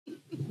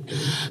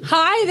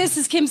Hi, this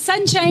is Kim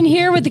Sunshine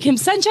here with the Kim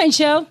Sunshine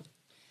Show.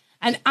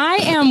 And I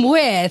am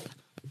with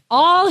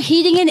All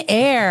Heating and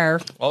Air.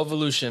 All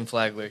Volusia and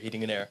Flagler,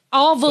 Heating and Air.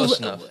 Close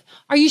enough.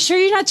 Are you sure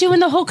you're not doing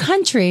the whole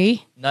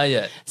country? Not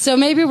yet. So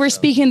maybe we're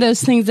speaking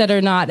those things that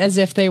are not as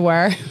if they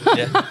were.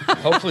 Yeah,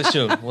 hopefully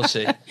soon. We'll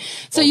see.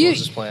 So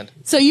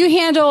you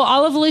handle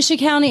all of Volusia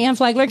County and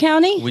Flagler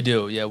County? We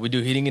do, yeah. We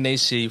do heating and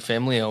AC,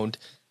 family owned.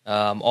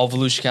 All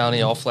Volusia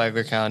County, all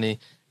Flagler County.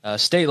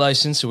 State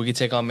license, so we can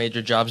take on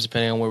major jobs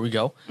depending on where we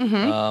go.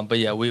 But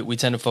yeah, we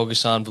tend to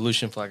focus on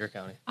Volusia and Flagler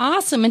County.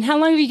 Awesome. And how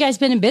long have you guys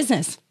been in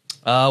business?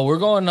 We're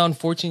going on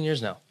 14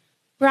 years now.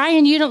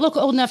 Brian, you don't look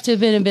old enough to have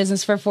been in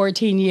business for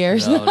 14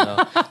 years.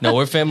 No,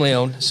 we're family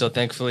owned. So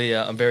thankfully,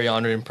 I'm very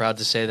honored and proud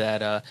to say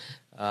that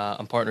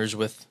I'm partners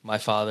with my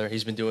father.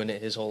 He's been doing it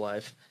his whole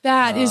life.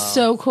 That is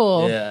so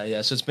cool.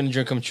 Yeah. So it's been a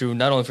dream come true,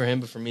 not only for him,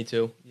 but for me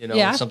too.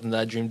 It's something that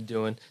I dreamed of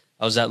doing.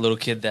 I was that little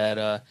kid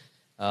that,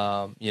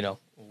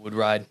 would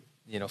ride,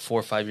 4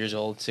 or 5 years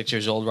old, 6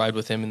 years old, ride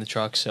with him in the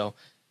truck. So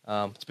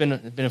it's been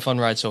a fun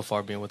ride so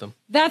far being with him.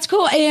 That's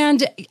cool.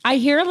 And I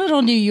hear a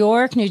little New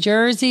York, New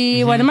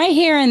Jersey. What am I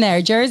hearing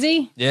there?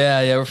 Jersey?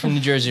 Yeah. We're from New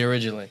Jersey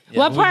originally. Yeah,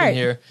 what part?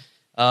 Here,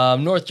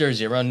 North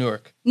Jersey, around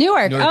Newark.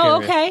 Newark. Oh, area.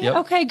 Okay. Yep.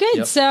 Okay, good.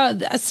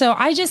 Yep. So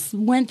I just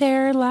went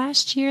there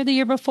last year, the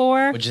year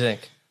before. What'd you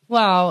think?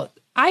 Well,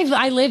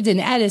 I lived in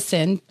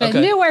Edison, but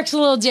Newark's a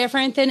little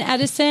different than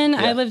Edison.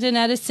 Yeah. I lived in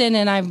Edison,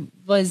 and I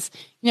was,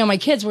 my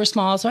kids were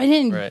small, so I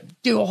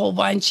didn't do a whole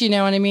bunch, you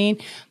know what I mean?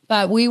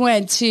 But we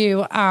went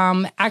to,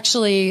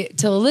 actually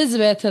to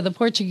Elizabeth, to the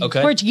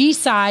Portuguese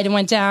side, and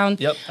went down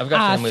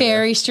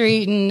Ferry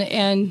Street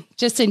and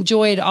just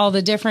enjoyed all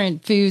the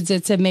different foods.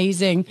 It's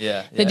amazing.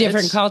 The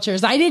different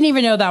cultures. I didn't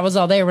even know that was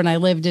all there when I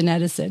lived in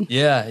Edison.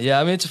 Yeah.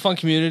 I mean, it's a fun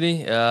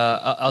community.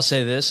 I'll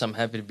say this. I'm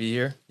happy to be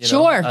here.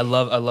 Sure. I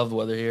love the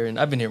weather here, and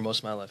I've been here most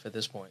of my life at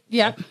this point.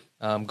 Yep.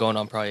 Going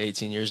on probably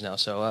 18 years now.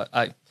 So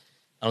I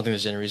don't think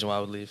there's any reason why I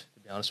would leave.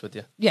 Honest with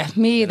you. Yeah,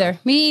 me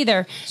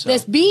either. So,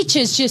 this beach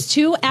is just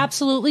too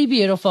absolutely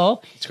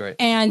beautiful. It's great.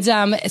 And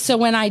so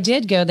when I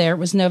did go there, it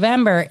was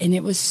November, and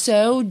it was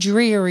so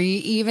dreary,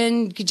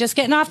 even just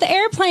getting off the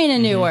airplane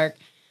in Newark.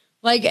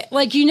 Like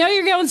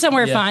you're going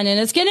somewhere fun, and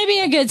it's going to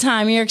be a good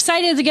time. You're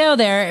excited to go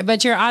there,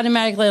 but you're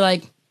automatically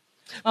like,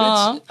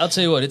 I'll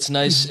tell you what, it's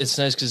nice. It's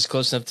nice because it's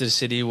close enough to the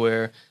city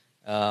where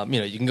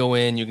you can go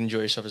in, you can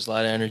enjoy yourself. There's a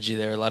lot of energy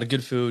there, a lot of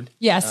good food.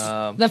 Yes.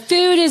 The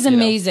food is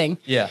amazing.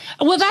 Yeah.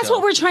 Well, that's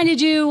what we're trying to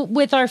do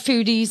with our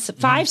foodies.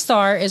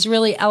 5-star is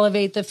really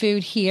elevate the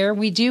food here.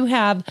 We do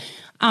have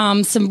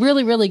some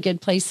really, really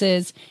good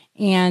places,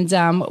 and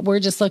we're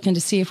just looking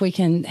to see if we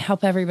can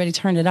help everybody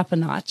turn it up a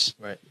notch.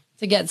 Right.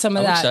 To get some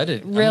of I'm that.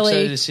 Excited. I'm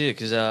excited to see it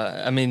because,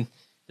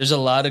 there's a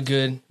lot of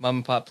good mom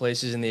and pop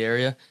places in the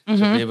area. So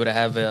to be able to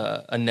have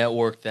a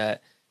network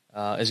that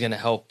is going to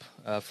help,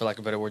 for lack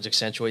of better words,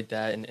 accentuate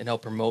that and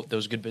help promote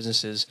those good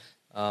businesses.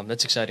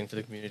 That's exciting for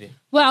the community.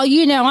 Well,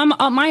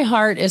 my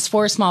heart is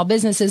for small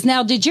businesses.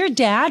 Now, did your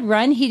dad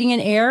run Heating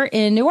and Air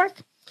in Newark?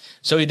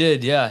 So he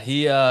did, yeah.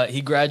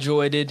 He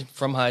graduated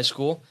from high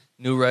school,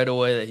 knew right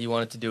away that he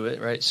wanted to do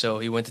it, right? So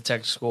he went to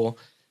tech school.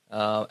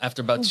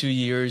 After about 2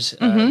 years,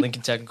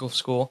 Lincoln Technical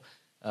School,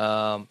 he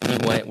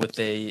went with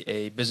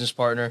a business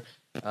partner.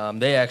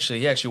 He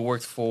actually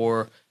worked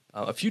for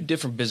a few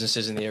different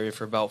businesses in the area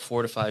for about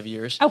 4 to 5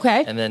 years.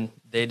 Okay. And then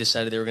they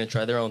decided they were going to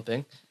try their own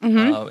thing.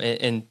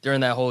 And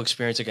during that whole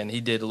experience, again,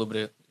 he did a little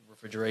bit of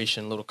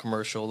refrigeration, a little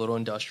commercial, a little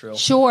industrial.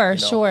 Sure.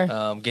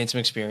 Gained some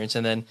experience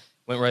and then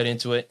went right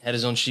into it, had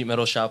his own sheet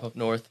metal shop up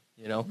north,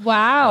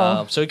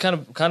 Wow. So he kind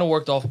of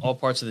worked all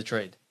parts of the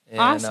trade.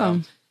 And,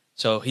 awesome.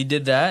 So he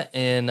did that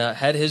and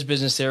had his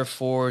business there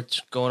for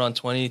going on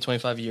 20,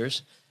 25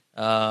 years.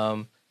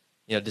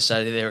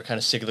 Decided they were kind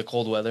of sick of the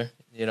cold weather.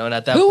 And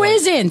at that point, who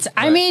isn't? Right.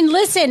 I mean,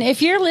 listen,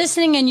 if you're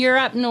listening and you're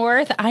up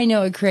north, I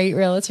know a great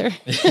realtor.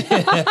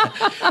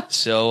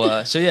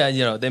 So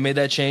they made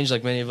that change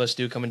like many of us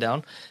do coming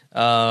down.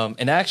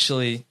 And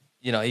actually,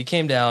 he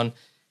came down,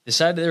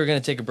 decided they were going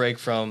to take a break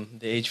from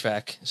the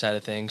HVAC side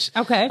of things.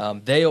 Okay.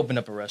 They opened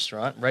up a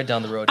restaurant right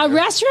down the road. A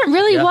restaurant?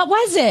 Really? Yeah. What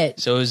was it?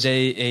 So it was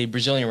a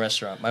Brazilian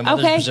restaurant. My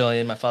mother's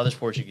Brazilian. My father's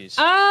Portuguese.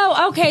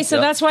 Oh, okay. So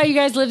that's why you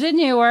guys lived in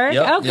Newark.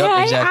 Yep. Okay.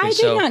 Yep, exactly. I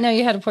did not know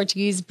you had a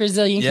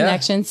Portuguese-Brazilian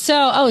connection.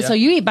 So, so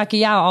you eat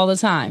bacalhau all the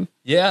time.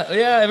 Yeah,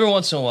 every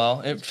once in a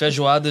while.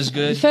 Feijoada is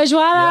good. Feijoada?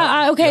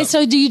 Yeah. Okay,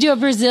 so do you do a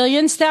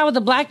Brazilian style with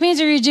the black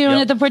beans, or are you doing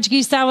it the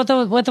Portuguese style with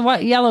the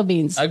yellow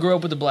beans? I grew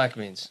up with the black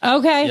beans.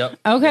 Okay. Yep.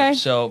 Okay.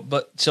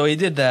 Yep. So he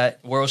did that.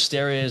 Where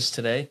Osteria is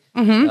today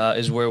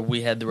is where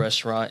we had the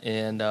restaurant,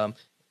 and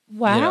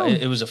wow,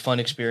 it was a fun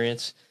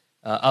experience.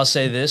 I'll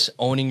say this: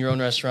 owning your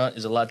own restaurant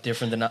is a lot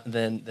different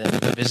than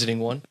visiting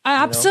one.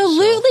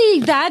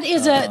 Absolutely, that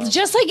is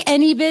just like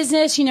any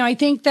business. I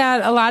think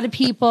that a lot of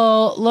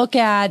people look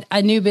at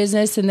a new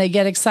business and they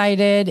get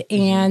excited,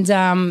 and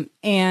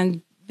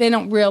they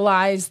don't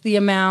realize the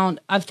amount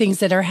of things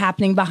that are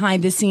happening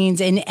behind the scenes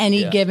in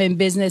any given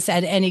business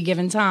at any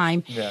given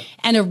time. Yeah.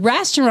 And a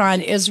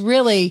restaurant is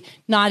really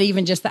not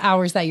even just the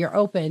hours that you're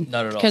open.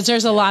 Not at all. Because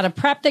there's a lot of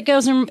prep that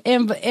goes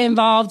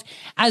involved,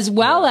 as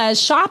well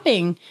as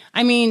shopping.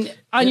 I mean,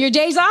 on your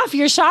days off,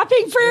 you're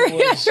shopping for.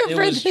 It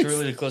was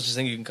truly the closest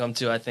thing you can come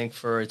to, I think,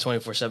 for a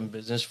 24/7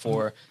 business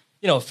for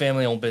a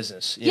family-owned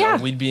business. You know,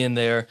 we'd be in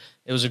there.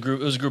 It was a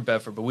group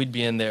effort, but we'd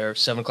be in there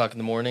 7 o'clock in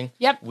the morning.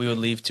 Yep. We would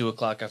leave 2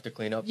 o'clock after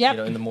cleanup. Yep.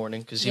 In the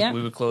morning because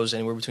we would close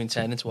anywhere between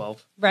 10 and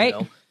 12. Right.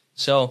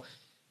 So.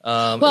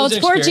 Well, it's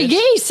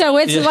Portuguese, so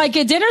it's like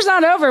dinner's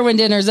not over when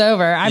dinner's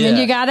over. I mean,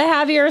 you got to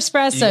have your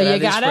espresso. You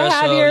got to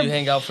have your you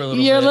hang out for a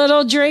little your bit.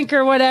 Little drink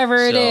or whatever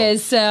it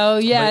is. So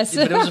yes,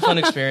 but it was a fun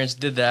experience.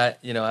 Did that,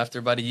 after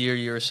about a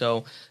year or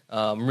so.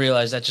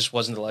 Realized that just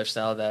wasn't the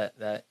lifestyle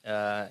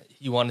that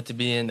he wanted to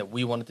be in, that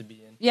we wanted to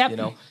be in.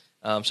 Yep.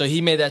 So he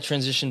made that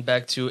transition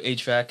back to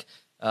HVAC.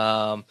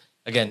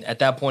 Again, at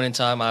that point in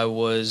time, I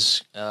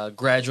was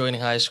graduating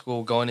high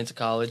school, going into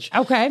college.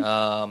 Okay.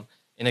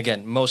 And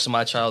again, most of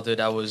my childhood,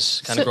 I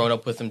was kind of growing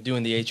up with him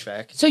doing the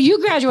HVAC. So you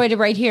graduated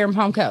right here in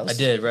Palm Coast? I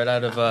did, right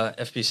out of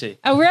FPC.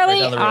 Oh, really?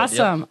 Right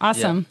Awesome. Yep.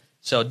 Awesome. Yep.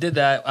 So did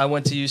that. I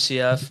went to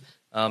UCF,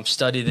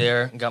 studied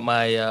there, got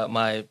my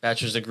my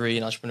bachelor's degree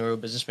in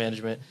entrepreneurial business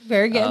management.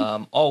 Very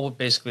good. All with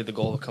basically the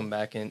goal of coming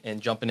back and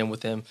jumping in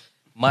with him.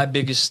 My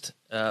biggest,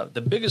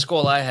 the biggest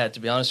goal I had, to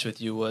be honest with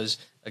you, was,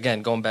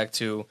 again, going back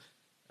to,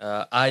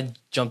 I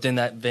jumped in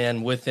that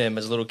van with him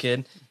as a little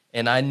kid.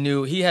 And I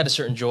knew he had a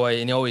certain joy,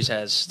 and he always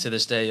has to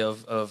this day,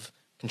 of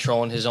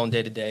controlling his own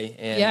day-to-day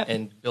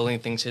and building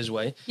things his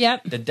way.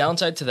 Yep. The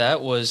downside to that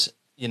was,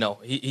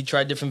 he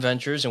tried different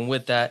ventures, and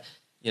with that,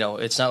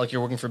 it's not like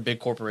you're working for big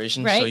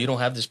corporations, so you don't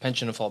have this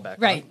pension to fall back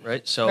on,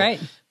 right? So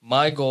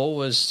my goal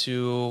was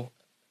to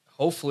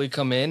hopefully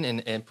come in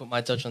and put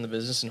my touch on the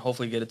business and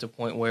hopefully get it to a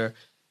point where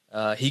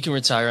he can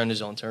retire on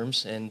his own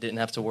terms and didn't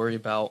have to worry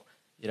about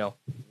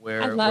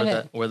where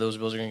those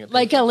bills are going to get paid.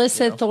 Like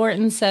Alyssa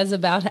Thornton says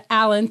about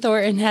Alan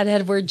Thornton at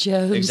Edward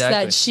Jones,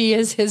 that she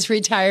is his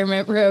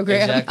retirement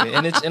program. Exactly.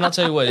 And I'll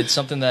tell you what, it's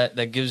something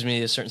that gives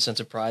me a certain sense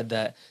of pride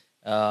that,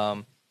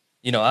 I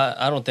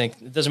don't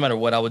think, it doesn't matter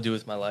what I would do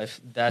with my life.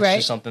 That's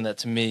just something that,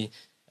 to me,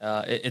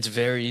 it's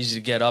very easy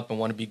to get up and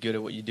want to be good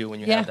at what you do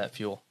when you have that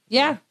fuel.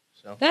 Yeah.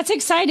 So. That's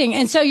exciting.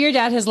 And so your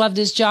dad has loved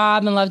his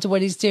job and loved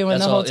what he's doing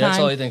the whole time. That's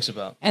all he thinks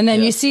about. And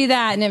then you see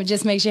that and it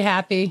just makes you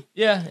happy.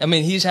 Yeah. I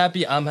mean, he's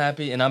happy, I'm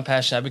happy, and I'm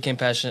passionate. I became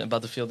passionate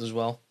about the field as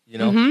well,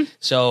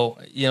 So,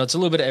 it's a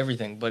little bit of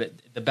everything. But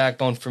the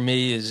backbone for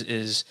me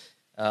is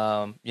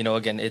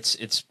again,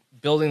 it's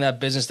building that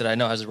business that I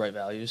know has the right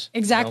values.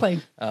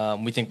 Exactly.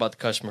 We think about the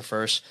customer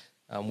first.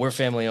 We're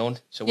family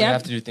owned, so we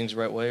have to do things the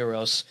right way, or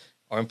else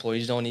our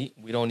employees don't eat,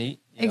 we don't eat.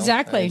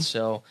 Exactly. And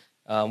so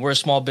we're a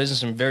small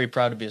business, and very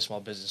proud to be a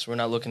small business. We're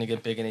not looking to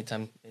get big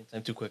anytime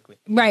too quickly.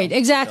 Right,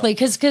 exactly,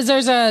 because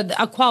there's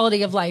a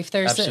quality of life.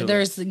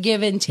 There's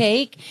give and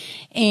take,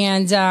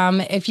 and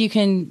if you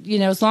can,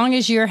 as long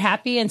as you're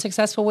happy and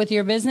successful with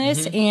your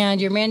business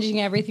and you're managing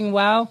everything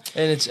well.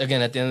 And it's,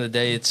 again, at the end of the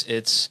day,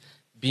 it's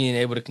being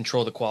able to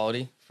control the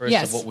quality first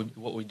of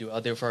what we do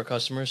out there for our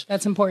customers.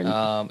 That's important.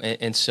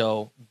 And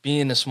so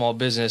being a small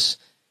business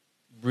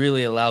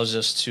really allows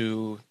us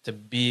to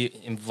be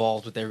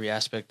involved with every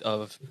aspect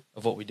of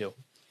what we do.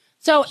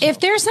 So if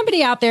there's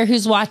somebody out there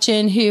who's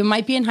watching who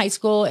might be in high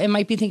school and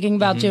might be thinking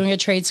about doing a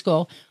trade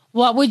school,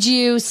 what would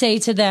you say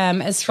to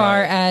them as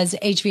far as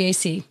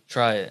HVAC?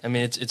 Try it. I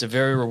mean, it's a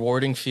very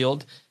rewarding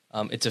field.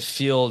 It's a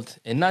field,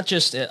 and not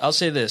just, I'll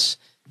say this,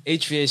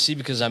 HVAC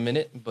because I'm in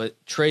it,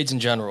 but trades in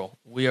general.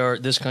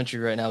 This country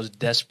right now is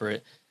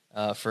desperate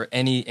for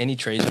any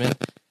tradesman.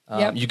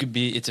 You could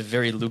be, it's a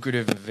very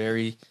lucrative and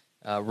very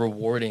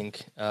rewarding,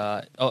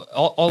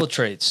 all the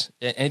trades,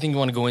 anything you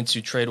want to go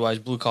into trade wise,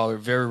 blue collar,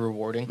 very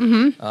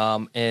rewarding,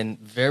 and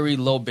very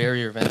low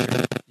barrier of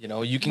entry.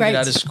 You can get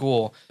out of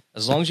school,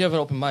 as long as you have an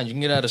open mind, you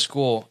can get out of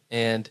school,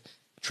 and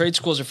trade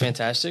schools are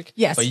fantastic.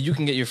 Yes. But you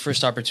can get your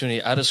first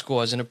opportunity out of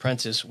school as an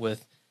apprentice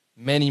with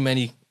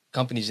many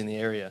companies in the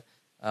area.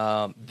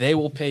 They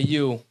will pay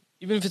you,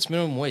 even if it's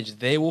minimum wage,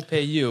 they will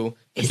pay you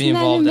to be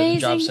involved at the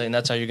job site, and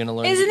that's how you're going to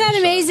learn. Isn't that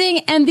amazing?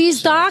 And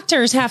these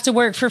doctors have to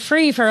work for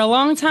free for a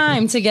long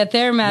time to get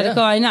their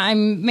medical. I know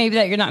maybe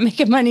that you're not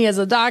making money as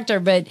a doctor,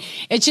 but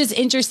it's just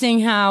interesting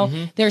how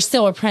there's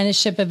still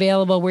apprenticeship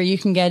available where you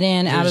can get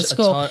in out of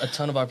school. A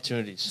ton of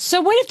opportunities.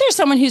 So what if there's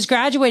someone who's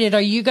graduated?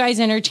 Are you guys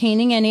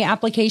entertaining any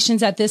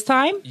applications at this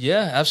time?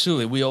 Yeah,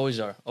 absolutely. We always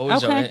are.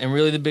 Always are. And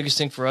really the biggest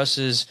thing for us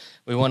is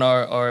we want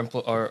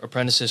our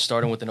apprentices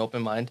starting with an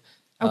open mind.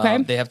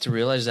 Okay. They have to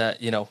realize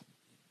that,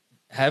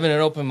 having an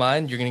open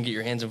mind, you're going to get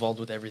your hands involved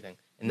with everything.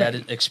 And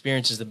that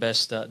experience is the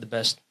best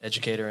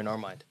educator in our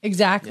mind.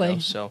 Exactly.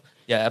 So,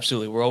 yeah,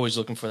 absolutely. We're always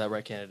looking for that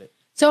right candidate.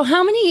 So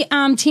how many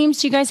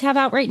teams do you guys have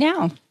out right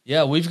now?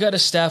 Yeah, we've got a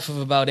staff of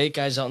about 8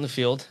 guys out in the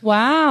field.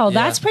 Wow,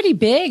 that's pretty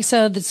big.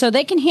 So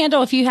they can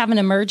handle, if you have an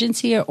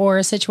emergency or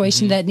a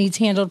situation that needs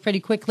handled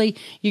pretty quickly,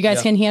 you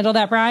guys can handle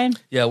that, Brian?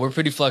 Yeah, we're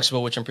pretty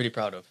flexible, which I'm pretty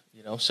proud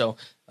of. So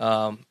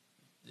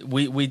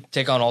we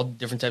take on all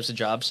different types of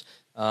jobs.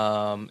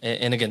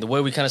 And again, the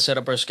way we kind of set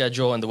up our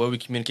schedule and the way we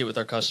communicate with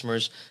our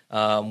customers,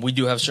 we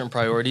do have certain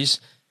priorities.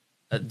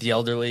 The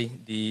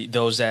elderly,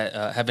 those that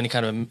have any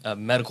kind of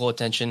medical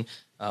attention,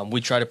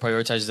 we try to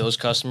prioritize those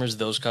customers.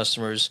 Those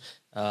customers,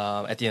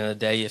 at the end of the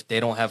day, if they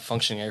don't have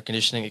functioning air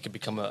conditioning, it could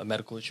become a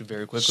medical issue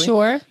very quickly.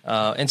 Sure.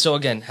 And so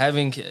again,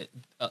 having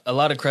a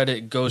lot of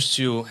credit goes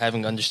to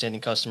having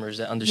understanding customers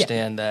that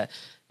understand that,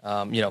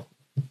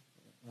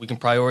 we can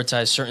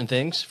prioritize certain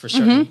things for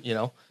certain,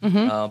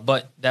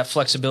 but that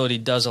flexibility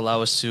does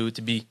allow us to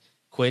be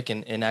quick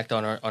and act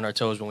on our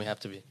toes when we have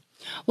to be.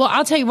 Well,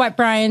 I'll tell you what,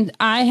 Brian,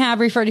 I have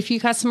referred a few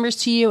customers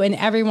to you, and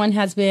everyone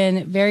has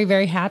been very,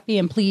 very happy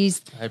and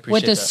pleased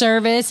with the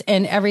service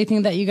and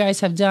everything that you guys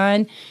have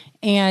done.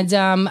 And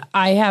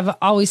I have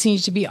always seen you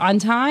to be on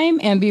time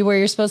and be where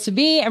you're supposed to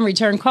be and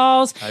return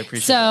calls. I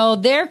appreciate so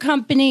that. Their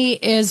company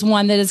is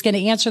one that is going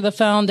to answer the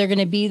phone. They're going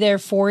to be there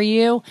for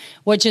you,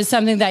 which is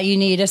something that you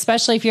need,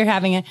 especially if you're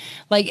having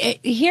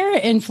here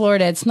in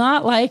Florida, it's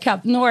not like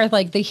up north,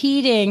 like the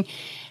heating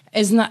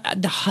is not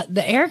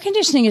the air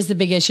conditioning is the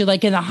big issue.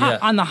 Like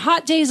on the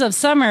hot days of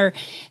summer,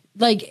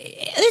 like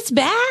it's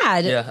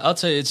bad. Yeah, I'll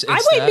tell you,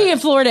 I wouldn't be in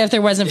Florida if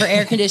there wasn't for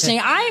air conditioning.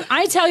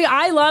 I tell you,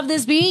 I love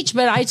this beach,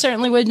 but I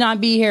certainly would not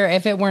be here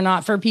if it were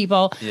not for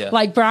people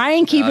like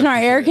Brian keeping our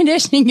air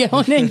conditioning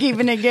going and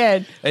keeping it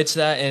good. It's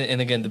that, and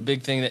again, the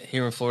big thing that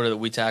here in Florida that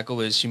we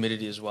tackle is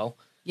humidity as well.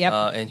 Yep.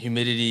 And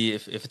humidity,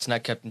 if it's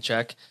not kept in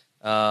check,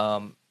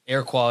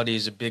 air quality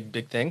is a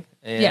big thing,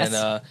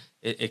 and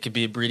it could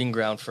be a breeding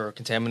ground for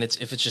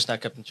contaminants if it's just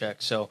not kept in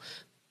check. So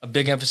a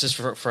big emphasis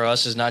for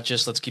us is not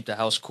just let's keep the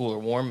house cool or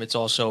warm. It's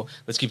also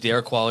let's keep the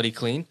air quality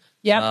clean.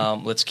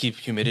 Yep. Let's keep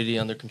humidity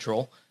under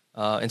control.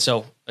 And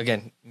so,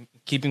 again,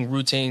 keeping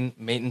routine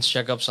maintenance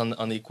checkups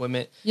on the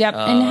equipment. Yep.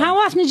 And how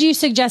often do you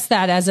suggest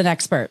that as an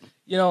expert?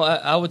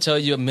 I would tell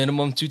you a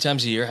minimum 2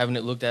 times a year, having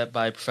it looked at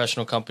by a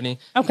professional company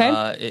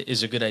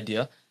is a good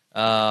idea.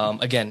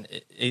 Again,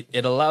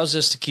 it allows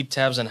us to keep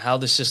tabs on how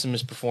the system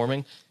is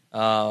performing. In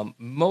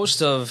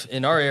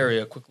our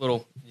area, quick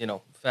little,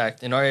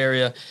 fact, in our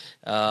area,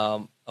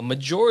 a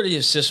majority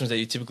of systems that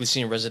you typically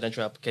see in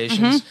residential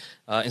applications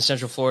in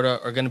Central Florida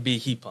are going to be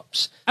heat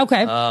pumps.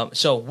 Okay.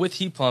 So with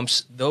heat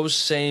pumps, those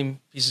same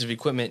pieces of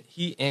equipment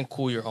heat and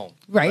cool your home.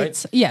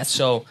 Right. Yes.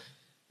 So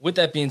with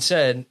that being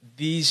said,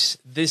 these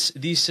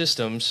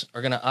systems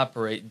are going to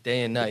operate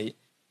day and night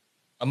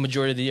a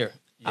majority of the year.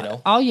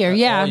 All year.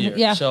 Yeah. All year.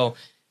 Yeah. So,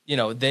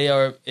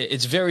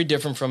 it's very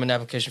different from an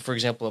application, for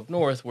example, up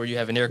north where you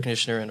have an air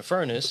conditioner and a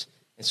furnace.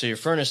 And so your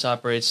furnace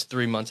operates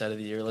 3 months out of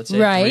the year, let's say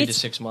 3 to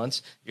 6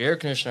 months. Your air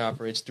conditioner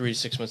operates 3 to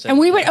 6 months out of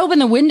the year. And we would open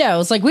the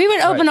windows. Like we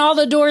would open all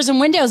the doors and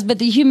windows, but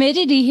the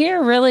humidity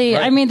here really,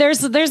 I mean,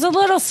 there's a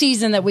little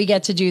season that we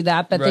get to do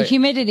that, but the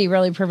humidity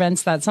really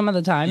prevents that some of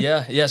the time.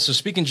 Yeah. So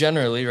speaking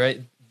generally,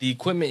 right, the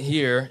equipment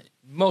here,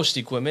 most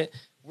equipment,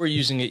 we're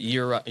using it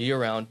year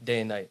round, day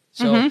and night.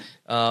 So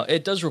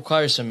it does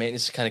require some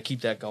maintenance to kind of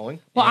keep that going.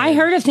 Well, I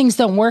heard if things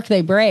don't work,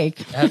 they break.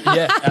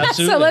 Yeah,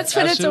 absolutely. So let's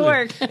put it to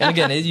work. And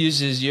again, it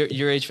uses your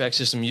HVAC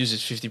system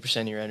uses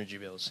 50% of your energy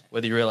bills,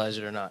 whether you realize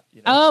it or not.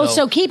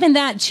 So keeping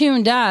that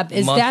tuned up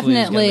is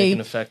definitely make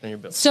an effect on your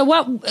bills.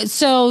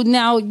 So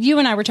now you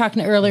and I were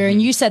talking earlier,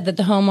 and you said that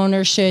the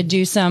homeowner should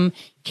do some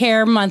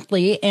care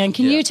monthly. And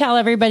can you tell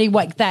everybody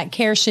what that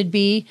care should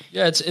be?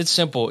 Yeah, it's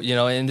simple,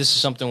 and this is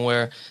something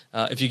where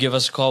if you give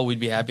us a call, we'd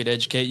be happy to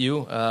educate you.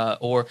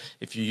 Or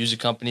if you use a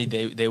company,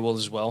 they will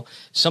as well.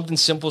 Something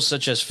simple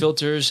such as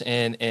filters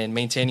and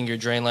maintaining your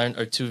drain line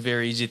are 2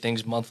 very easy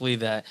things monthly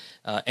that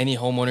any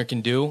homeowner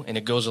can do, and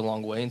it goes a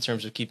long way in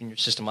terms of keeping your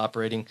system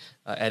operating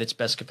at its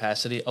best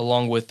capacity,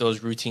 along with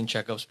those routine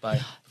checkups by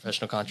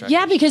professional contractors.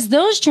 Yeah, because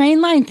those drain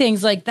line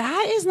things, like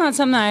that is not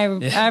something I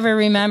ever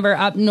remember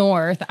up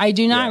north. I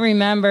do not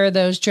remember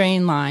those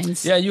drain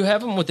lines. Yeah, you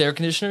have them with air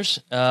conditioners,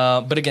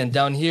 but again,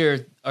 down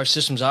here, our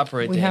systems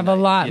operate. We have a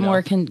lot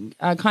more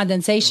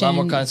condensation. A lot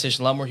more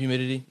condensation, a lot more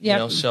humidity.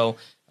 So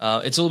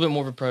it's a little bit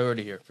more of a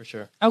priority here for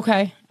sure.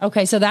 Okay.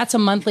 So that's a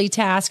monthly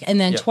task, and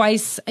then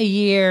twice a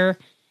year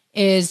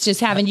is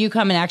just having you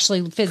come and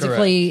actually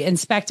physically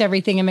inspect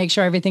everything and make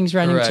sure everything's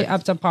running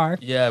up to par.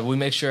 Yeah, we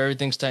make sure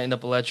everything's tightened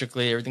up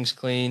electrically, everything's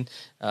clean.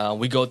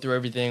 We go through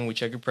everything. We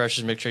check your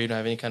pressures, make sure you don't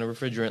have any kind of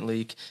refrigerant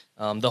leak,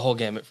 the whole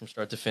gamut from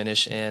start to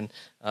finish. And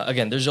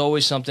again, there's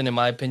always something, in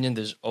my opinion,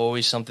 there's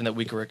always something that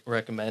we can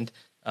recommend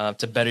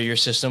to better your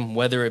system,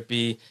 whether it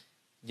be,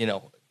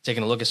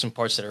 taking a look at some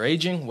parts that are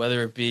aging,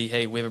 whether it be,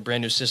 hey, we have a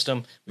brand new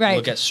system, we can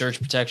look at surge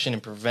protection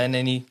and prevent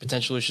any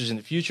potential issues in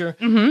the future.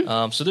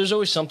 So there's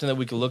always something that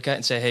we can look at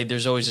and say, hey,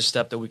 there's always a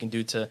step that we can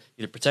do to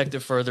either protect it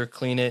further,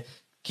 clean it,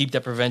 keep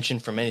that prevention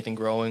from anything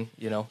growing,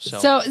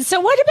 So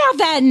what about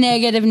that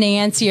negative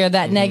Nancy or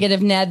that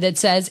negative Ned that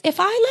says,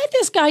 if I let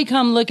this guy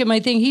come look at my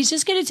thing, he's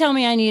just going to tell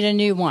me I need a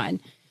new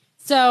one?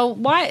 So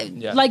why,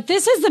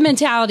 this is the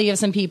mentality of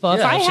some people.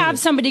 If I have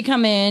somebody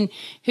come in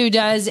who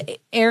does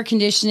air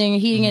conditioning,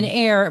 heating and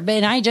air,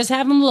 and I just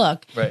have them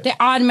look, they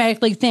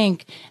automatically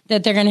think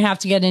that they're going to have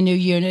to get a new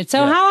unit.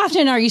 So how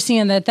often are you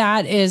seeing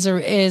that is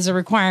a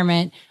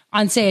requirement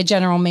on, say, a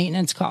general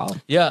maintenance call?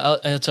 Yeah,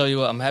 I'll tell you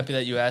what, I'm happy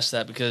that you asked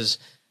that because,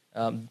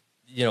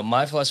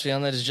 my philosophy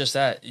on that is just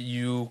that.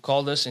 You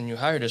called us and you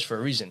hired us for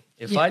a reason.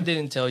 If I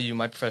didn't tell you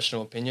my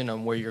professional opinion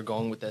on where you're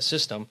going with that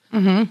system,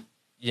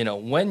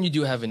 when you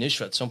do have an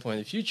issue at some point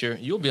in the future,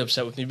 you'll be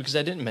upset with me because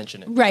I didn't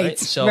mention it. Right.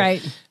 So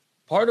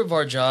part of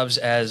our jobs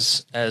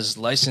as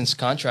licensed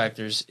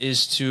contractors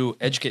is to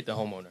educate the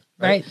homeowner.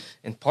 Right.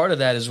 And part of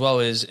that as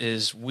well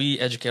is we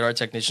educate our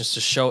technicians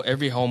to show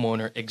every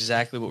homeowner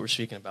exactly what we're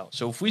speaking about.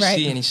 So if we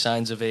see any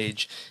signs of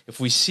age, if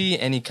we see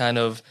any kind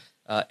of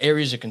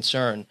areas of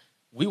concern,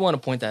 we want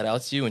to point that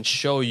out to you and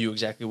show you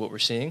exactly what we're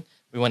seeing.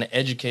 We want to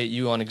educate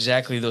you on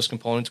exactly those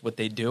components, what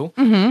they do,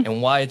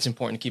 and why it's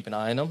important to keep an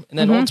eye on them. And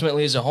then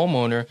ultimately, as a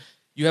homeowner,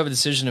 you have a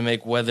decision to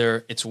make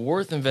whether it's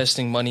worth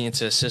investing money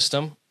into a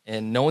system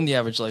and knowing the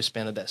average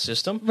lifespan of that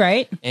system,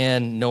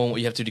 and knowing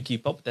what you have to do to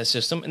keep up with that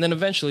system, and then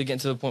eventually getting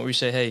to the point where you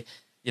say, hey,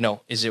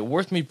 is it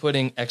worth me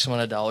putting X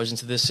amount of dollars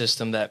into this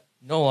system that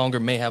no longer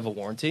may have a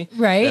warranty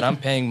that I'm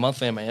paying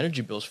monthly on my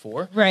energy bills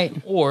for?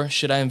 Or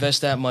should I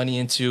invest that money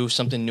into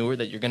something newer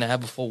that you're going to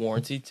have a full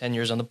warranty, 10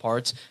 years on the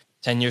parts,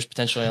 10 years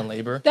potentially on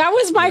labor? That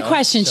was my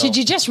question. So, should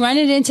you just run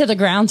it into the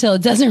ground till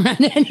it doesn't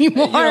run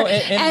anymore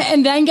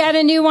and then get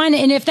a new one?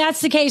 And if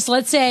that's the case,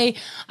 let's say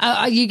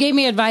you gave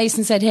me advice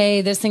and said, hey,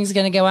 this thing's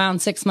going to go out in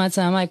 6 months.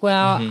 And I'm like,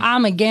 well,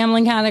 I'm a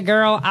gambling kind of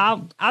girl.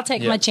 I'll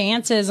take my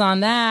chances on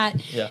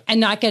that and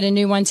not get a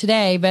new one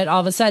today. But all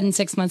of a sudden,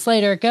 6 months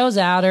later, it goes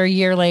out, or a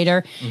year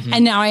later.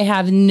 And now I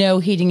have no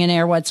heating and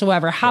air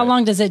whatsoever. How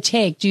long does it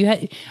take?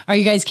 Are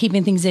you guys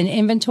keeping things in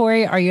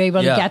inventory? Are you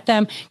able to get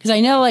them? Because I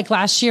know like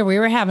last year we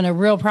were having a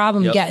real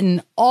problem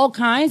getting all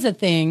kinds of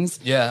things.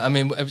 Yeah, I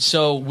mean,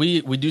 so we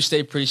do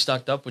stay pretty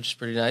stocked up, which is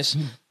pretty nice.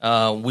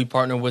 We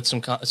partner with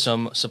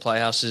some supply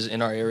houses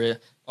in our area.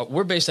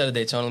 We're based out of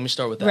Daytona. Let me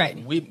start with that.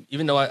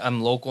 Even though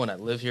I'm local and I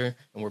live here,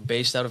 and we're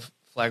based out of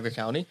Flagler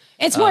County,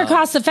 it's more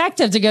cost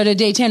effective to go to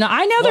Daytona.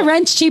 I know the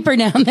rent's cheaper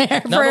down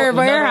there for a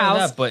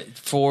warehouse. But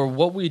for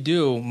what we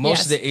do,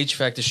 most of the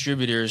HVAC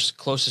distributors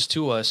closest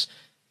to us,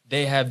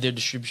 they have their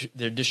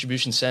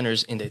distribution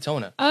centers in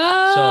Daytona.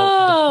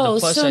 Oh,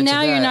 so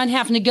now you're not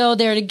having to go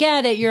there to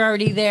get it. You're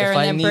already there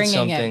and then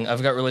bringing it.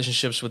 I've got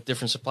relationships with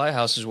different supply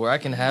houses where I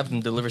can have them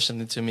deliver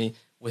something to me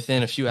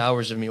within a few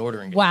hours of me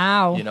ordering it.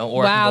 Wow.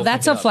 Wow,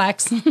 that's a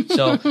flex.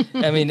 So,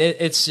 I mean,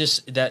 it's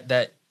just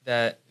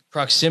that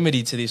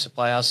proximity to these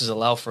supply houses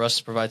allow for us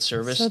to provide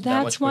service. So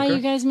that's why you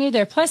guys moved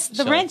there. Plus,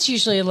 the rent's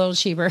usually a little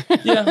cheaper.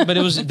 Yeah, but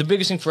the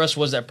biggest thing for us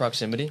was that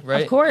proximity,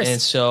 right? Of course.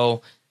 And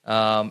so,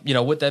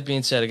 with that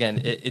being said,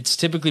 again, it's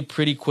typically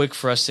pretty quick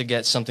for us to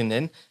get something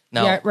in.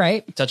 Now,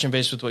 touching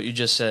base with what you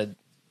just said,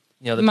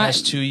 the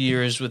past 2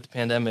 years with the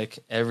pandemic,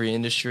 every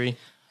industry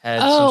had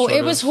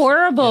it was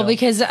horrible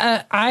because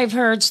I've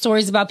heard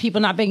stories about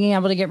people not being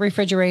able to get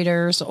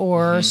refrigerators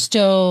or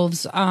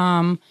stoves.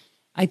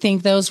 I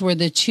think those were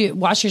the two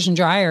washers and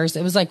dryers.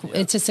 It was like,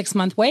 it's a 6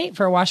 month wait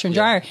for a washer and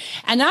dryer.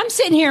 And I'm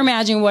sitting here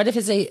imagining, what if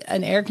it's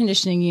an air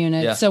conditioning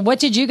unit? Yeah. So what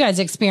did you guys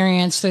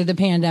experience through the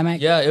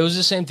pandemic? Yeah, it was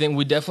the same thing.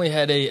 We definitely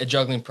had a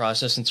juggling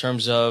process in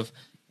terms of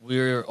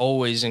we're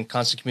always in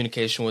constant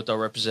communication with our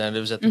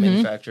representatives at the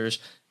manufacturers.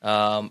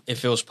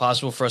 If it was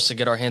possible for us to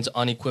get our hands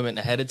on equipment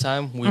ahead of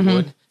time, we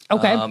would.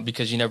 Okay.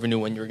 Because you never knew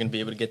when you were going to be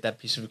able to get that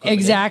piece of equipment.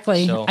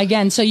 Exactly.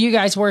 So you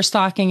guys were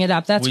stocking it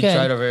up. That's good. We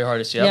tried our very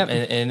hardest.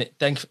 And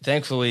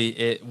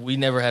thankfully, we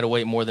never had to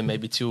wait more than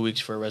maybe 2 weeks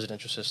for a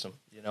residential system.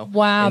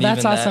 Wow, and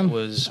that's awesome. That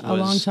was a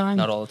long time.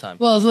 Not all the time.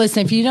 Well,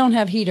 listen, if you don't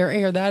have heat or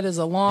air, that is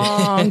a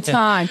long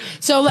time.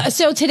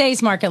 So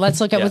today's market.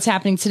 Let's look at what's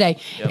happening today.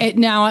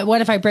 Now,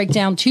 what if I break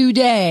down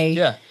today?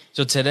 Yeah.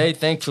 So today,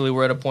 thankfully,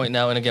 we're at a point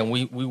now, and again,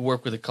 we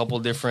work with a couple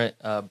of different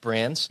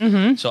brands.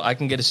 So I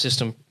can get a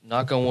system,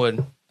 knock on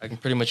wood, I can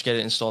pretty much get it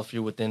installed for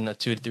you within a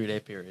 2 to 3 day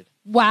period.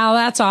 Wow,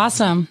 that's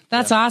awesome.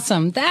 That's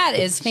awesome. That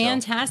is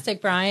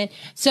fantastic, Brian.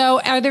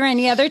 So are there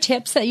any other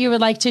tips that you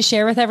would like to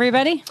share with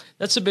everybody?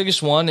 That's the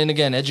biggest one. And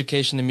again,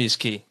 education to me is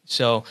key.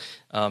 So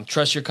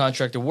trust your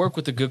contractor. Work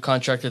with a good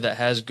contractor that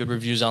has good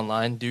reviews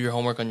online. Do your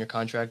homework on your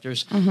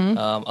contractors.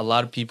 A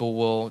lot of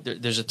people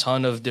there's a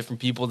ton of different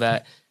people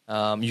that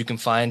you can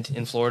find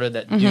in Florida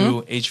that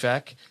do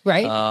HVAC.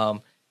 Right.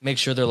 Make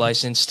sure they're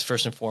licensed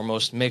first and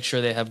foremost. Make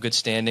sure they have good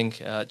standing.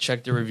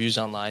 Check their reviews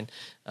online.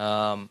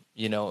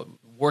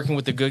 Working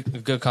with a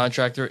good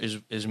contractor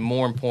is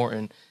more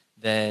important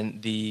than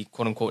the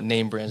quote unquote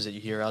name brands that you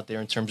hear out there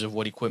in terms of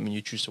what equipment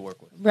you choose to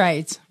work with.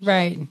 Right.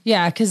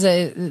 Yeah, because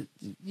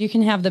you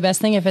can have the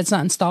best thing if it's not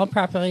installed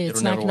properly.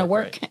 It's not going to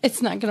work. Right.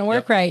 It's not going to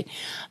work right.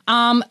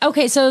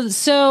 Okay,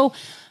 so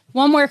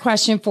one more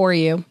question for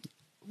you.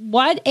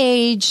 What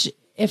age?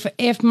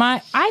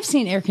 I've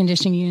seen air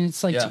conditioning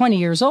units 20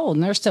 years old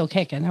and they're still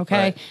kicking. Okay.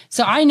 Right.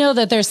 So I know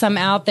that there's some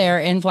out there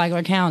in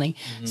Flagler County.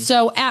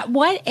 So at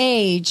what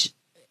age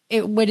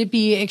would it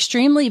be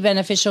extremely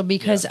beneficial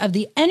because of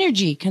the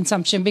energy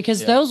consumption?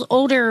 Because those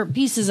older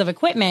pieces of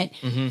equipment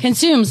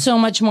consume so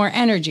much more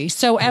energy.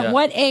 So at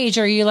what age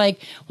are you like,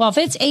 well, if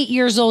it's 8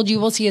 years old, you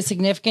will see a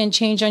significant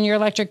change on your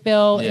electric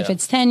bill. If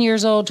it's 10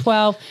 years old,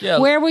 12,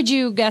 where would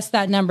you guess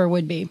that number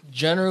would be?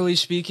 Generally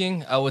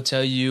speaking, I would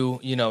tell you,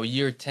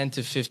 year 10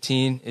 to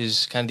 15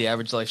 is kind of the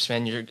average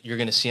lifespan you're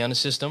going to see on a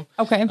system.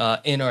 Okay.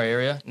 In our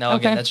area. Now,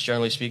 again, that's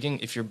generally speaking.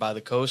 If you're by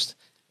the coast,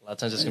 a lot of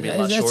times it's going to be a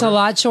lot shorter. It's a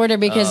lot shorter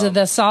because of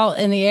the salt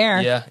in the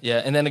air. Yeah.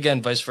 And then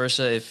again, vice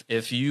versa.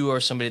 If you are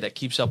somebody that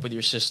keeps up with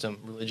your system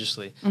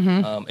religiously,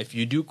 if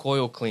you do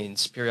coil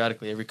cleans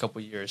periodically every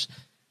couple of years,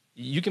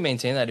 you can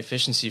maintain that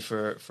efficiency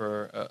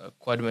for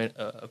quite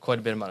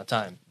a bit amount of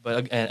time.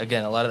 But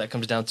again, a lot of that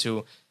comes down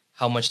to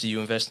how much do you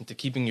invest into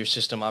keeping your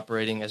system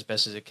operating as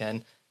best as it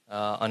can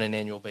on an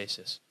annual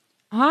basis.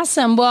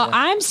 Awesome. Well,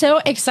 I'm so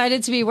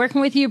excited to be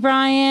working with you,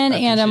 Brian,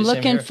 and I'm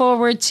looking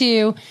forward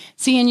to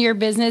seeing your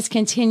business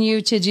continue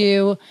to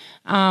do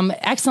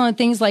excellent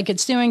things like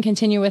it's doing,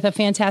 continue with a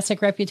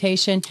fantastic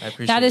reputation.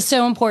 That is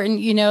so important.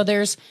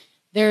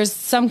 There's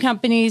some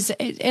companies,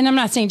 and I'm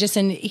not saying just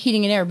in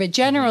heating and air, but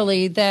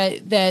generally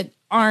that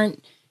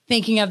aren't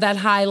thinking of that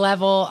high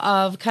level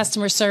of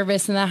customer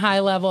service and that high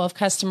level of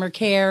customer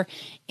care,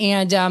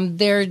 and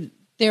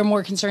they're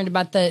more concerned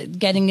about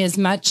getting as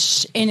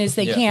much in as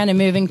they can and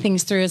moving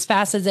things through as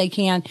fast as they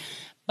can.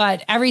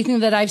 But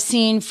everything that I've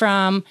seen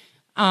from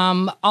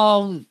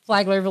all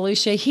Flagler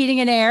Volusia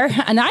heating and air,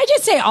 and I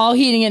just say all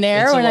heating and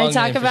air when I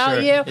talk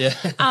about you.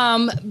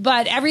 Yeah.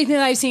 But everything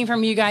that I've seen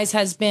from you guys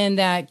has been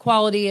that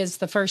quality is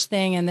the first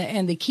thing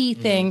and the key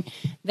thing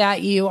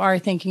that you are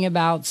thinking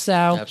about. So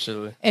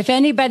absolutely, if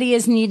anybody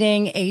is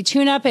needing a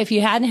tune-up, if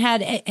you hadn't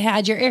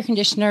had your air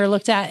conditioner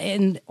looked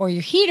at or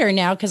your heater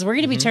now, because we're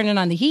going to be turning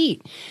on the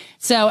heat.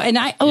 So, and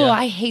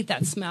I hate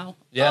that smell.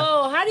 Yeah.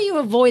 Oh, how do you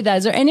avoid that?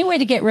 Is there any way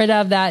to get rid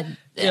of that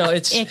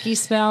it's icky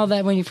smell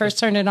that when you first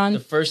turn it on? The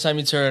first time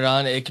you turn it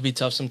on, it can be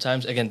tough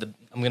sometimes. Again,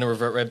 I'm going to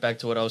revert right back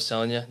to what I was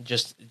telling you.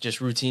 Just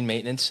routine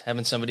maintenance,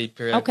 having somebody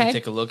periodically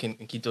take a look and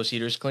keep those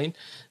heaters clean.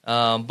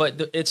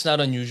 But it's not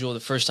unusual. The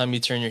first time you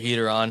turn your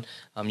heater on,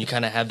 you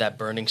kind of have that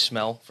burning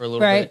smell for a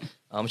little bit.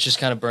 It's just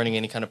kind of burning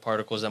any kind of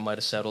particles that might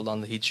have settled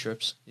on the heat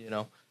strips,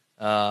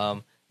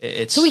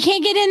 So we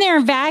can't get in there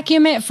and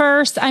vacuum it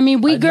first. I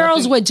mean, we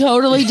girls would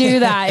totally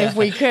do that if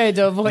we could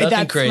to avoid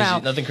that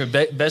smell. Nothing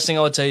crazy. Best thing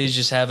I would tell you is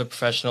just have a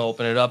professional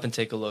open it up and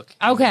take a look.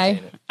 Okay,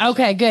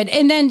 good.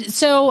 And then,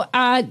 so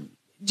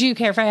do you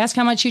care if I ask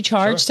how much you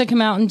charge to come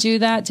out and do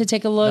that, to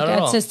take a look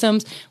at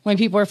systems when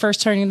people are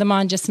first turning them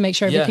on, just to make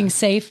sure everything's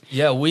safe?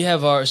 Yeah, we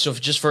have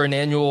just for an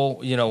annual,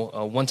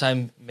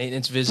 one-time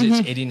maintenance visit,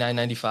 it's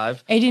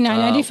 $89.95.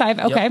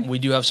 $89.95, okay. Yep, we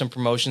do have some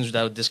promotions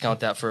that would discount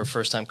that for a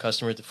first-time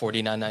customer to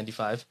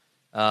 $49.95.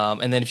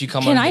 And then if you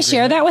come, can I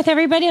share that with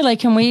everybody?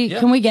 Like, can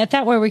we get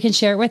that where we can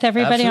share it with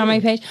everybody on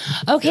my page?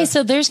 Okay,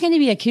 so there's going to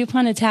be a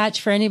coupon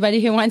attached for anybody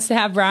who wants to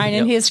have Brian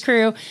and his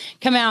crew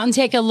come out and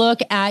take a look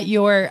at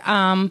your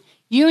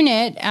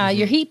unit,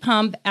 your heat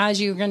pump,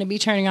 as you're going to be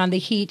turning on the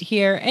heat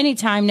here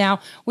anytime now.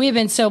 We have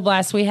been so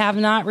blessed. We have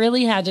not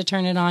really had to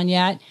turn it on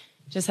yet.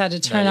 Just had to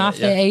turn off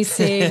the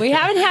AC. We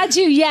haven't had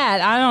to yet.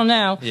 I don't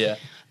know. Yeah.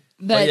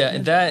 But yeah,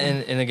 that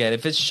and again,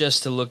 if it's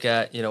just to look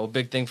at, a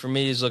big thing for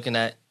me is looking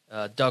at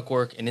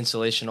ductwork and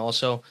insulation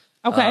also.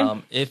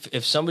 Okay.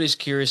 If somebody's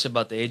curious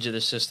about the age of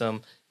the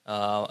system,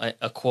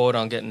 a quote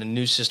on getting a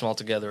new system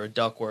altogether, or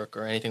ductwork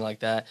or anything like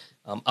that,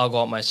 I'll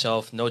go out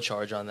myself, no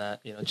charge on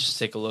that. Just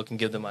take a look and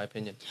give them my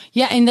opinion.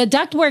 Yeah, and the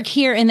ductwork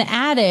here in the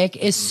attic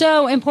is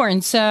so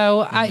important.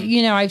 So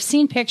I've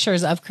seen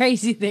pictures of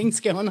crazy things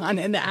going on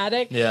in the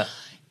attic. Yeah,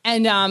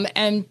 and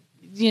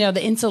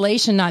the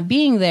insulation not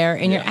being there,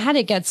 and your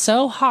attic gets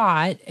so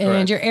hot,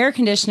 and your air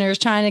conditioner is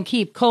trying to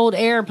keep cold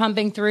air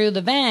pumping through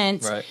the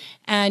vents. Right.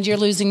 And you're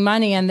losing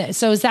money. And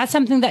so is that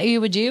something that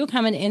you would do?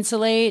 Come and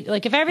insulate?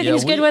 Like, if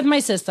everything's good with my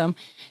system,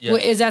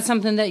 is that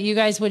something that you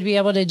guys would be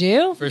able to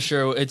do? For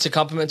sure. It's a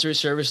complimentary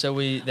service that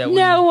we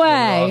No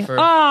way.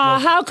 Oh,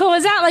 how cool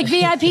is that? Like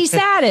VIP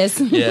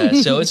status. Yeah.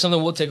 So it's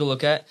something we'll take a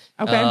look at.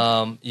 Okay.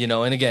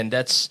 And again,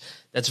 that's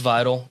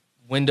vital.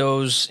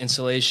 Windows,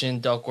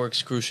 insulation,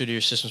 ductwork's crucial to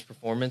your system's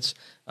performance.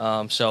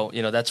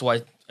 That's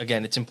why,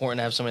 again, it's important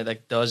to have somebody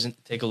that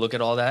doesn't take a look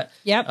at all that.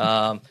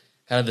 Yep.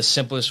 Kind of the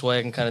simplest way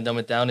I can kind of dumb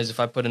it down is if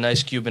I put an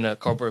ice cube in a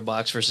cardboard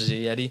box versus a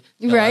Yeti,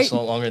 it'll last a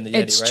lot longer than the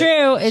Yeti, It's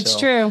true. It's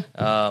true.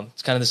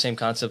 It's kind of the same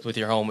concept with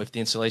your home. If the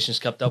insulation's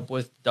kept up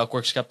with,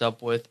 ductwork's kept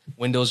up with,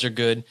 windows are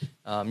good,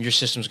 your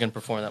system's going to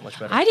perform that much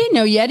better. I didn't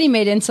know Yeti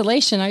made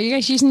insulation. Are you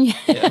guys using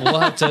Yeti? We'll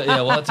have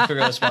to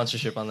figure out a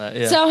sponsorship on that.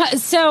 Yeah.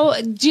 So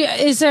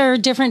is there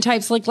different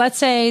types? Like, let's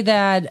say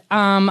that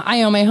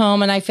I own my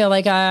home and I feel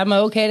like I'm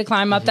okay to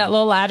climb up that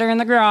little ladder in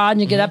the garage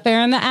and you get up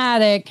there in the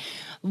attic.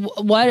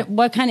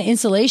 What kind of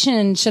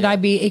insulation should I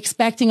be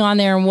expecting on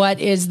there, and what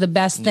is the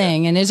best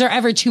thing? And is there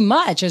ever too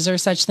much? Is there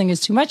such thing as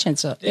too much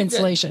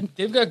insulation?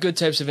 They've got good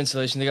types of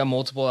insulation. They got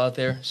multiple out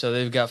there. So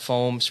they've got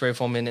foam, spray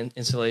foam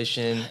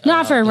insulation.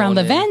 Not for around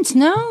the vents,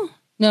 no?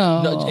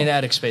 No, in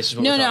attic space is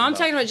what we're talking about. I'm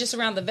talking about just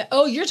around the vent.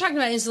 Oh, you're talking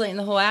about insulating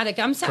the whole attic.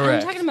 I'm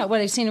talking about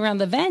what I've seen around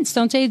the vents.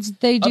 Don't they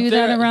do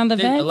that around the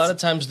vents? A lot of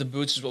times the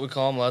boots is what we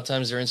call them. A lot of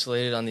times they're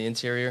insulated on the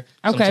interior.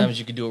 Okay. Sometimes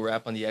you could do a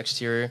wrap on the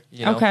exterior.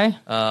 You know? Okay.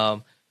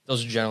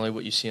 Those are generally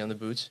what you see on the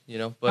boots, you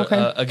know. But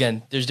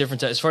again, there's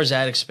different types. As far as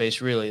attic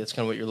space, really, that's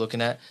kind of what you're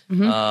looking at.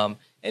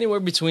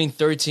 Anywhere between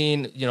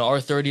 13, you know, our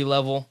 30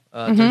 level,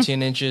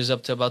 13 inches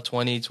up to about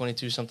 20,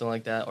 22, something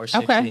like that, or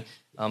 60. Okay.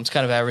 It's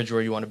kind of average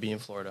where you want to be in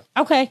Florida.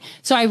 Okay.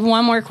 So I have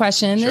one more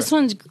question. Sure. This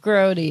one's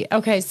grody.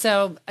 Okay.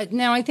 So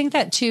now I think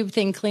that tube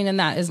thing, cleaning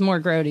that is more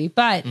grody.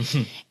 But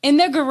in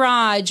the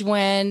garage,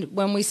 when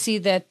we see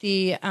that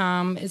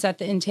is that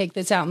the intake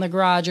that's out in the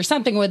garage or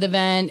something with the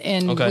vent,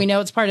 and we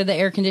know it's part of the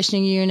air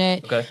conditioning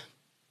unit. Okay.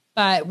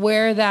 But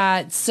where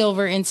that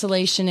silver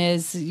insulation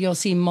is, you'll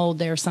see mold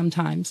there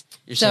sometimes.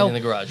 You're saying in the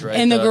garage, right?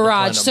 In the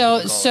garage. So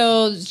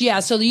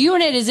the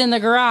unit is in the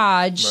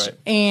garage, right.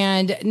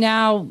 And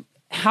now,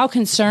 how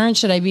concerned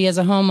should I be as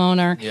a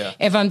homeowner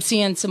if I'm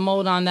seeing some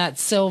mold on that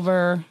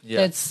silver?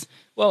 It's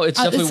definitely worth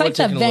taking a look at. It's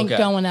like the vent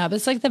going up.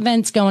 It's like the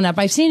vents going up.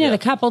 I've seen it a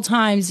couple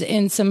times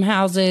in some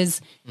houses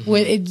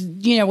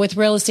with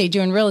real estate,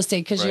 doing real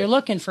estate, because you're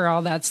looking for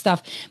all that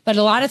stuff. But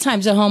a lot of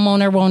times a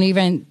homeowner won't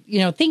even,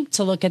 think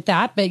to look at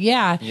that. But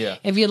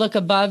if you look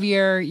above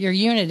your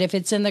unit, if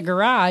it's in the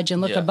garage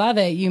and look above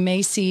it, you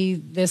may see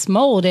this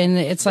mold. And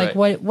it's like,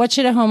 what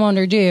should a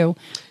homeowner do?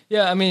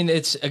 Yeah, I mean,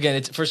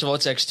 first of all,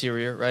 it's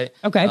exterior, right?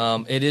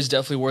 Okay. It is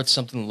definitely worth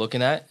something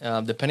looking at.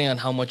 Depending on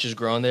how much is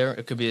grown there,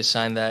 it could be a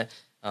sign that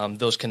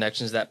those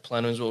connections, that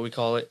plenum is what we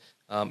call it,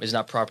 is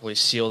not properly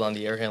sealed on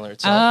the air handler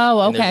itself.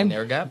 Oh, okay. And there's an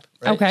air gap,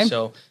 right? Okay.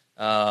 So,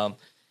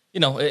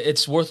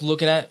 it's worth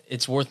looking at.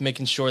 It's worth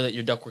making sure that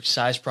your ductwork's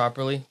sized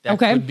properly. That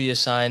could be a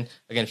sign.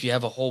 Again, if you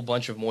have a whole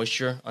bunch of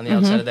moisture on the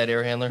outside of that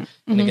air handler,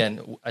 and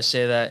again, I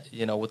say that,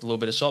 with a little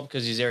bit of salt,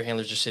 because these air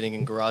handlers are sitting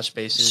in garage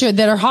spaces. Sure,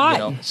 that are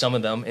hot. Some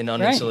of them in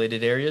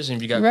uninsulated areas,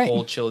 and you got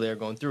cold, chilled air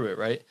going through it,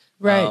 right?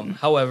 Right.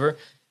 However,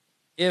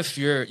 if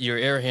your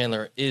air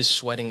handler is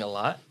sweating a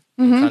lot,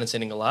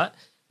 condensating a lot,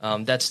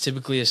 that's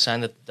typically a sign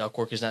that the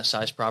ductwork is not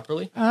sized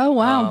properly. Oh,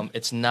 wow.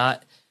 It's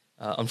not...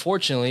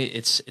 unfortunately,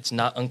 it's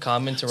not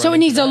uncommon to run. So it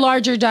needs a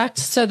larger duct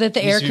so that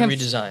the air can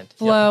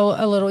flow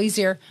a little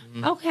easier.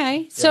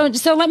 Okay. So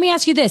let me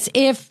ask you this: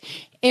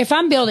 if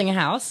I'm building a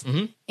house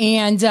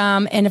and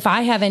if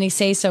I have any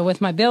say so with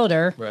my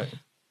builder,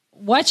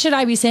 what should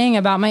I be saying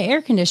about my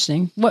air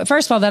conditioning?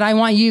 First of all, that I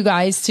want you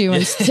guys to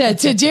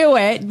do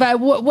it, but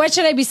what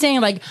should I be saying?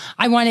 Like,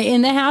 I want it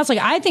in the house. Like,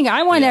 I think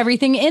I want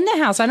everything in the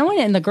house. I don't want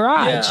it in the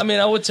garage. Yeah, I mean,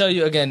 I would tell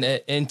you again,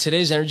 in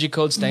today's energy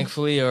codes,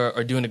 thankfully,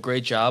 are doing a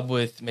great job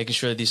with making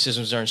sure that these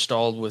systems are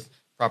installed with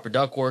proper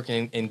ductwork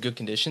and in good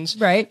conditions.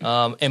 Right.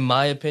 In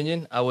my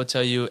opinion, I would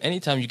tell you,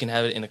 anytime you can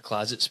have it in a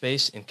closet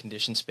space, in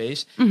conditioned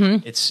space,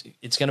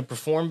 it's going to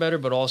perform better,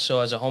 but also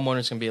as a homeowner,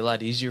 it's going to be a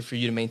lot easier for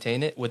you to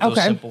maintain it with those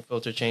simple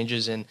filter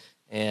changes and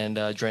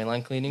drain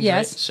line cleaning.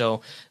 Yes. Right?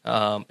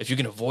 So if you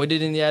can avoid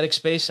it in the attic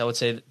space, I would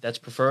say that's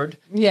preferred.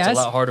 Yes. It's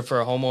a lot harder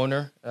for a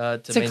homeowner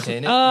to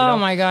maintain it. Oh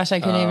my gosh,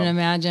 I couldn't even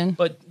imagine.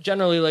 But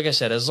generally, like I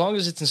said, as long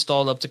as it's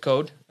installed up to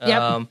code,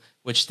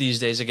 which these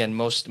days, again,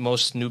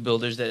 most new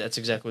builders, that's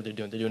exactly what they're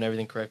doing. They're doing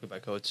everything correctly by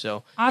code.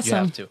 So you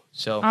have to.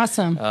 So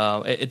awesome.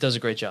 It does a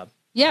great job.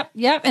 Yep.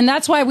 And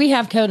that's why we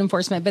have code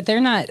enforcement, but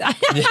they're not.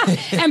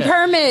 And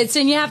permits,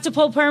 and you have to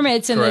pull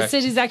permits, and the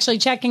city's actually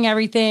checking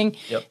everything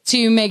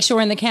to make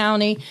sure in the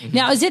county.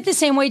 Now, is it the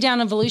same way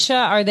down in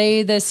Volusia? Are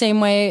they the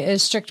same way,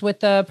 as strict with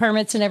the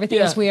permits and everything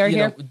as we are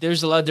here?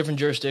 There's a lot of different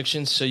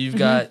jurisdictions. So you've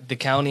got the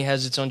county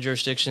has its own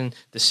jurisdiction.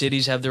 The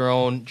cities have their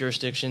own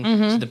jurisdiction.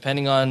 So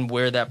depending on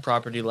where that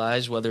property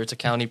lies, whether it's a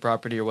county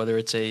property or whether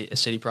it's a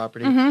city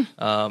property,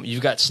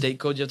 you've got state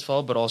codes you have to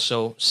follow, but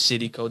also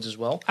city codes as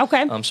well.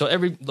 Okay. So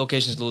every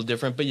location is a little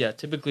different, but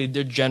typically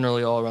they're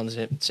generally all around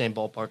the same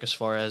ballpark as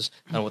far as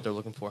kind of what they're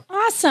looking for.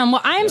 Awesome.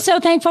 Well, I'm so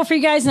thankful for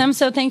you guys, and I'm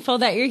so thankful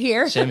that you're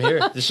here. Same here.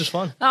 This was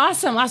fun.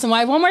 Awesome. Well, I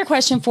have one more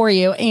question for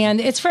you,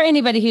 and it's for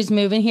anybody who's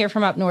moving here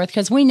from up north,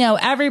 because we know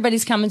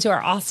everybody's coming to our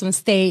awesome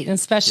state, and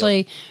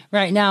especially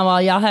right now,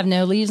 while y'all have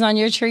no leaves on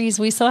your trees,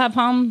 we still have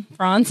palm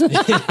fronds.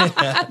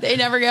 They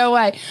never go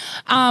away.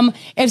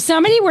 If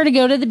somebody were to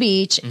go to the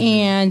beach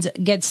and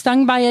get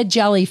stung by a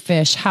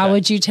jellyfish, how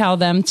would you tell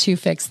them to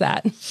fix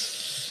that?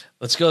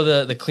 Let's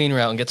go the clean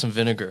route and get some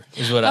vinegar,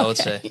 is what I would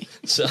say.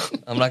 So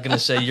I'm not going to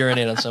say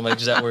urinate on somebody,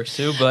 because that works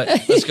too, but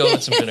let's go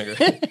with some vinegar.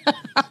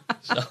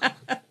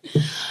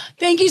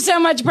 Thank you so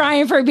much,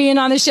 Brian, for being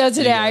on the show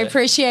today. I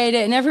appreciate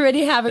it. And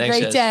everybody have a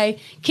great day.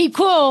 Keep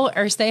cool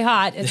or stay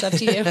hot. It's up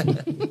to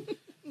you.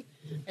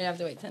 I have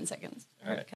to wait 10 seconds. All right.